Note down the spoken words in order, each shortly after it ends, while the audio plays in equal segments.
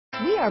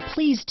We are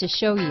pleased to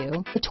show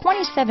you the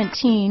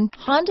 2017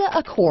 Honda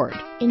Accord.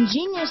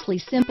 Ingeniously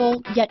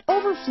simple, yet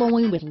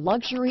overflowing with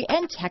luxury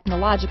and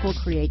technological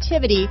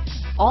creativity,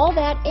 all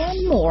that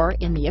and more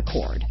in the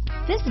Accord.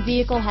 This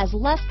vehicle has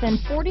less than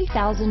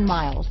 40,000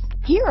 miles.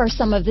 Here are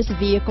some of this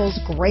vehicle's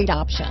great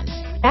options: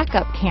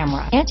 backup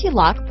camera,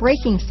 anti-lock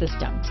braking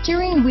system,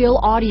 steering wheel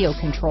audio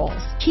controls,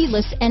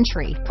 keyless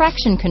entry,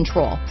 traction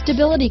control,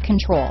 stability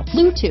control,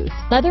 Bluetooth,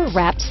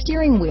 leather-wrapped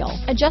steering wheel,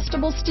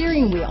 adjustable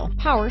steering wheel,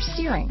 power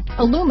steering,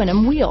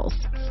 aluminum wheels,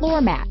 floor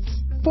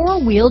mats,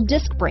 four-wheel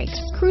disc brakes,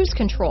 cruise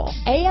control,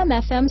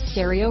 AM/FM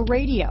stereo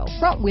radio,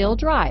 front-wheel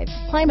drive,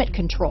 climate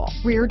control,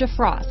 rear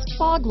defrost,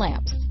 fog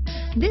lamps.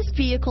 This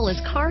vehicle is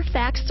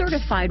Carfax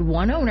certified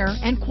one owner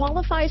and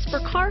qualifies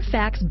for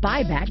Carfax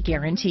buyback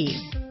guarantee.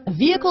 A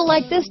vehicle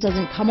like this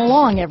doesn't come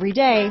along every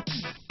day.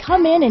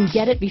 Come in and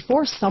get it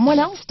before someone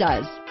else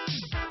does.